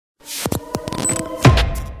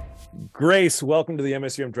Grace, welcome to the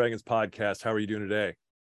MSUM Dragons podcast. How are you doing today?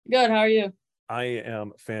 Good. How are you? I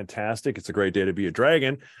am fantastic. It's a great day to be a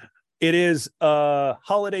Dragon. It is a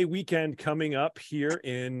holiday weekend coming up here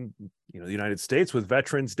in the United States with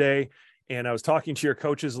Veterans Day. And I was talking to your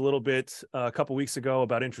coaches a little bit a couple weeks ago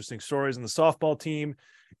about interesting stories in the softball team.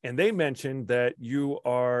 And they mentioned that you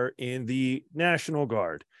are in the National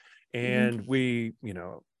Guard. And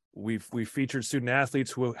we've featured student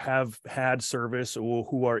athletes who have had service or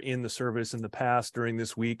who are in the service in the past during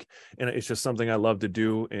this week. And it's just something I love to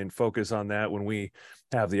do and focus on that when we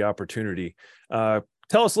have the opportunity. Tell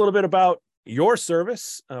us a little bit about your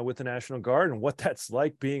service with the National Guard and what that's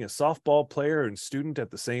like being a softball player and student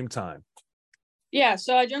at the same time. Yeah,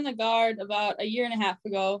 so I joined the Guard about a year and a half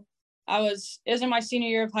ago. It was in my senior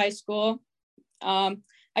year of high school.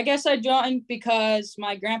 I guess I joined because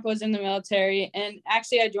my grandpa was in the military, and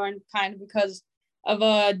actually I joined kind of because of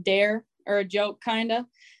a dare or a joke kind of.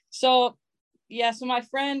 So yeah, so I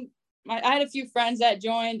had a few friends that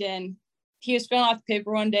joined, and he was filling out the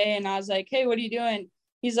paper one day, and I was like, "Hey, what are you doing?"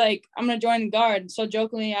 He's like, "I'm going to join the Guard." So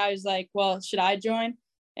jokingly, I was like, "Well, should I join?"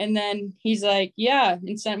 And then he's like, "Yeah,"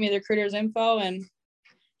 and sent me the recruiter's info, and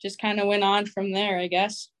just kind of went on from there, I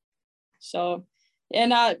guess. So,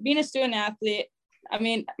 and being a student athlete, I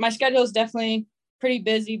mean, my schedule is definitely pretty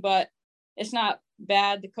busy, but it's not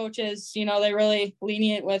bad. The coaches, they're really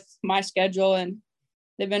lenient with my schedule, and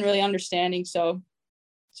they've been really understanding. So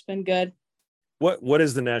it's been good. What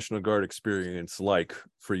is the National Guard experience like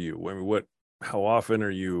for you? I mean, how often are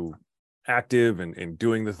you active and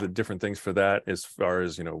doing the different things for that, as far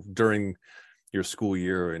as, during your school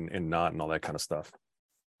year and not, and all that kind of stuff?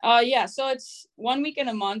 Yeah. So it's 1 week in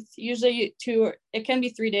a month, usually it can be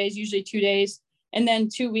 3 days, usually 2 days, and then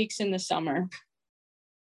 2 weeks in the summer.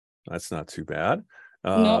 That's not too bad.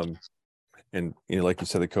 Nope. And, like you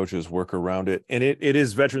said, the coaches work around it, and it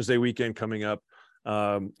is Veterans Day weekend coming up.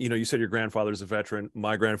 You said your grandfather's a veteran.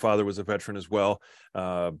 My grandfather was a veteran as well.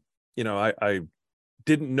 I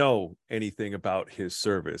didn't know anything about his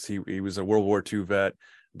service. He was a World War II vet,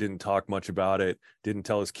 didn't talk much about it, didn't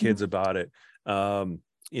tell his kids about it.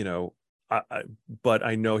 But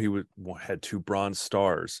I know he had 2 Bronze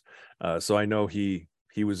Stars. So I know he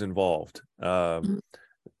was involved.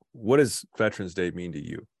 What does Veterans Day mean to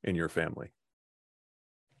you and your family?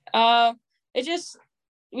 We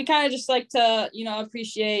kind of just like to,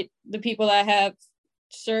 appreciate the people that have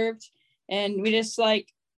served. And we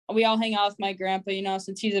all hang out with my grandpa,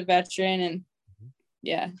 since he's a veteran. And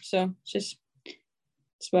yeah, so that's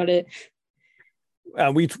about it.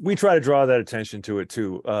 We try to draw that attention to it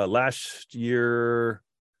too. Last year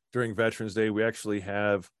during Veterans Day, we actually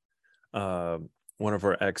have one of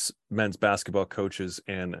our ex-men's basketball coaches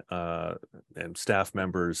and staff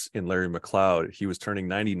members in Larry McLeod. He was turning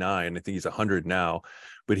 99. I think he's 100 now,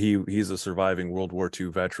 but he's a surviving World War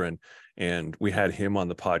II veteran. And we had him on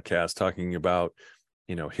the podcast talking about,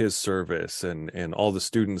 his service and all the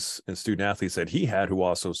students and student athletes that he had who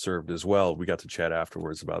also served as well. We got to chat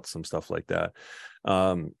afterwards about some stuff like that.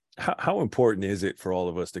 How important is it for all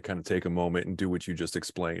of us to kind of take a moment and do what you just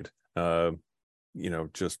explained?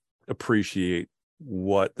 Just appreciate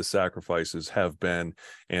what the sacrifices have been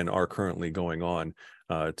and are currently going on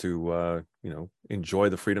to enjoy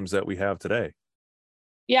the freedoms that we have today.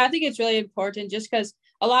 Yeah, I think it's really important, just because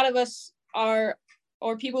a lot of us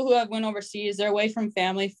or people who have went overseas, they're away from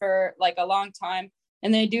family for like a long time,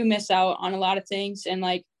 and they do miss out on a lot of things. And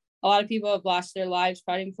like a lot of people have lost their lives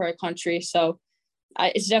fighting for our country. So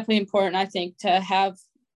it's definitely important, I think, to have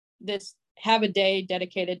a day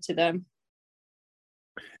dedicated to them.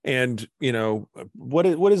 And, what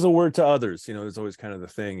is the word to others? There's always kind of the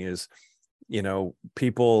thing is,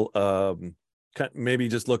 people maybe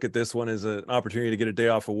just look at this one as an opportunity to get a day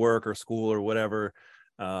off of work or school or whatever.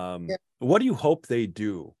 What do you hope they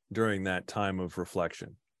do during that time of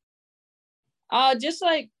reflection? Just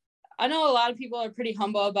like, I know a lot of people are pretty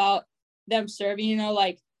humble about them serving,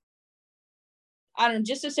 I don't know,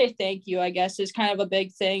 just to say thank you, I guess, is kind of a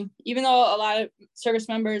big thing. Even though a lot of service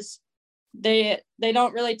members, they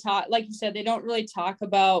don't really talk, like you said, they don't really talk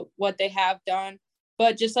about what they have done,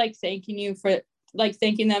 but just like thanking them for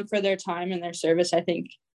their time and their service, I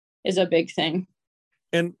think is a big thing.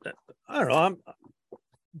 And I don't know, I'm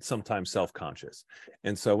sometimes self-conscious.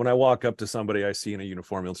 And so when I walk up to somebody I see in a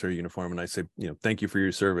military uniform, and I say, thank you for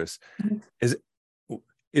your service.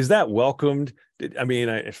 Is that welcomed? I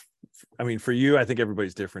mean, for you, I think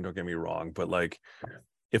everybody's different. Don't get me wrong. But like,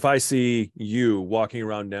 if I see you walking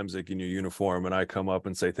around Nemzik in your uniform and I come up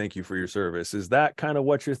and say, thank you for your service, is that kind of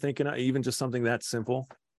what you're thinking? Even just something that simple?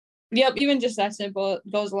 Yep. Even just that simple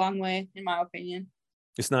goes a long way, in my opinion.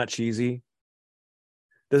 It's not cheesy.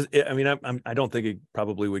 I mean, I don't think it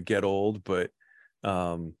probably would get old, but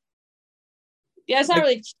um, yeah, it's not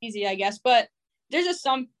really cheesy, I guess, but there's just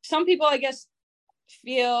some people, I guess,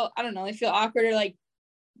 feel, I don't know, they feel awkward, or like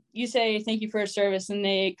you say thank you for a service and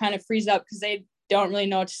they kind of freeze up because they don't really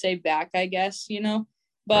know what to say back, I guess,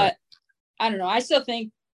 but right. I don't know. I still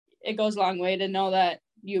think it goes a long way to know that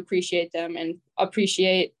you appreciate them and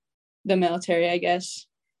appreciate the military, I guess,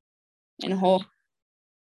 in a whole.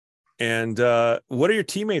 And what do your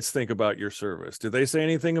teammates think about your service? Do they say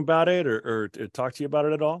anything about it, or talk to you about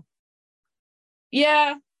it at all?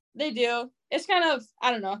 Yeah, they do. It's kind of,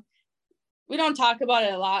 I don't know. We don't talk about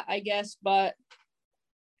it a lot, I guess, but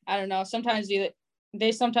I don't know. Sometimes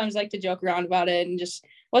they sometimes like to joke around about it and just,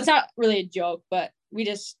 well, it's not really a joke, but we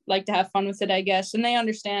just like to have fun with it, I guess. And they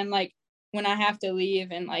understand like when I have to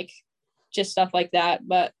leave and like just stuff like that.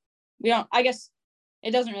 But I guess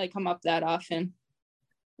it doesn't really come up that often.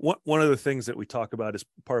 One of the things that we talk about as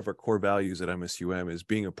part of our core values at MSUM is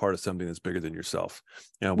being a part of something that's bigger than yourself.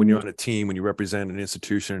 When you're on a team, when you represent an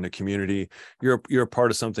institution and a community, you're a part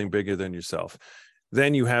of something bigger than yourself.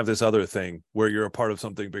 Then you have this other thing where you're a part of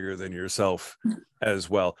something bigger than yourself as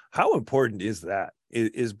well. How important is that?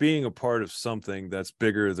 Is being a part of something that's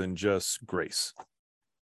bigger than just Grace?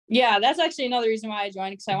 Yeah, that's actually another reason why I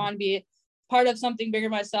joined, because I want to be part of something bigger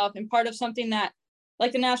myself and part of something that,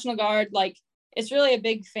 like the National Guard, like it's really a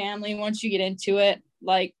big family once you get into it.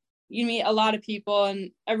 Like you meet a lot of people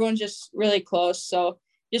and everyone's just really close. So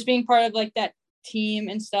just being part of like that team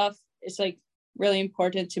and stuff is like really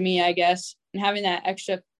important to me, I guess, and having that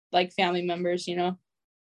extra like family members,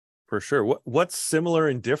 For sure. What's similar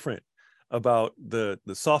and different about the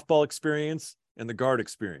softball experience and the Guard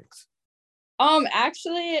experience?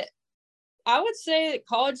 Actually, I would say that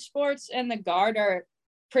college sports and the Guard are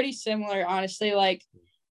pretty similar, honestly. Like,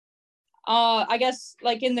 I guess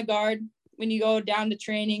like in the Guard, when you go down to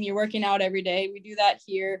training, you're working out every day. We do that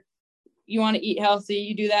here. You want to eat healthy,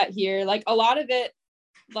 you do that here. Like a lot of it,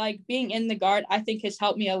 like being in the Guard, I think has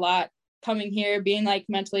helped me a lot coming here, being like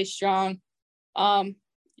mentally strong.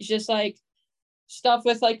 It's just like stuff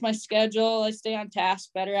with like my schedule, I stay on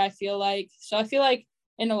task better, I feel like. So I feel like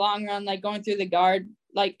in the long run, like going through the Guard,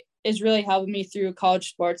 like is really helping me through college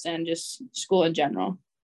sports and just school in general.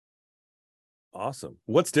 Awesome.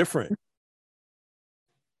 What's different?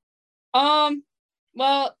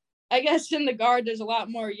 Well, I guess in the Guard there's a lot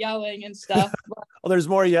more yelling and stuff. But, Oh, there's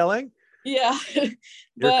more yelling? yeah. Your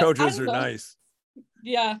But coaches are nice.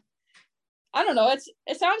 Yeah. I don't know.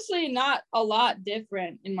 It's honestly not a lot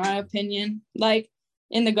different in my opinion. Like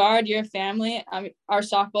in the Guard, you're a family. I mean, our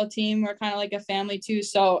softball team, we're kind of like a family too.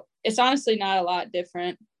 So it's honestly not a lot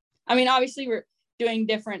different. I mean, obviously we're doing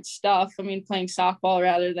different stuff. I mean, playing softball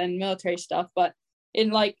rather than military stuff, but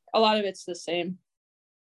in like a lot of it's the same.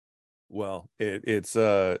 Well,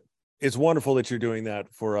 it's wonderful that you're doing that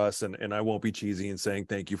for us, and I won't be cheesy in saying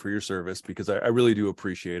thank you for your service, because I really do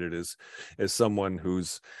appreciate it as someone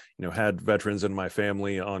who's had veterans in my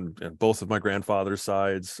family on both of my grandfather's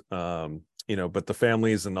sides, but the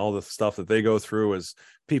families and all the stuff that they go through as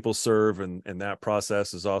people serve, and that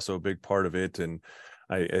process is also a big part of it. And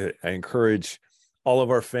I encourage all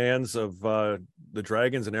of our fans of the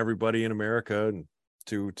Dragons and everybody in America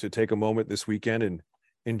to take a moment this weekend and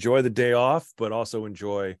enjoy the day off, but also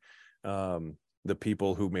enjoy the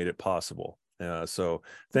people who made it possible. So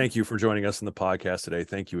thank you for joining us in the podcast today.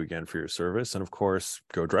 Thank you again for your service. And of course,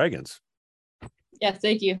 go Dragons. Yeah,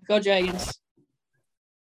 thank you. Go Dragons.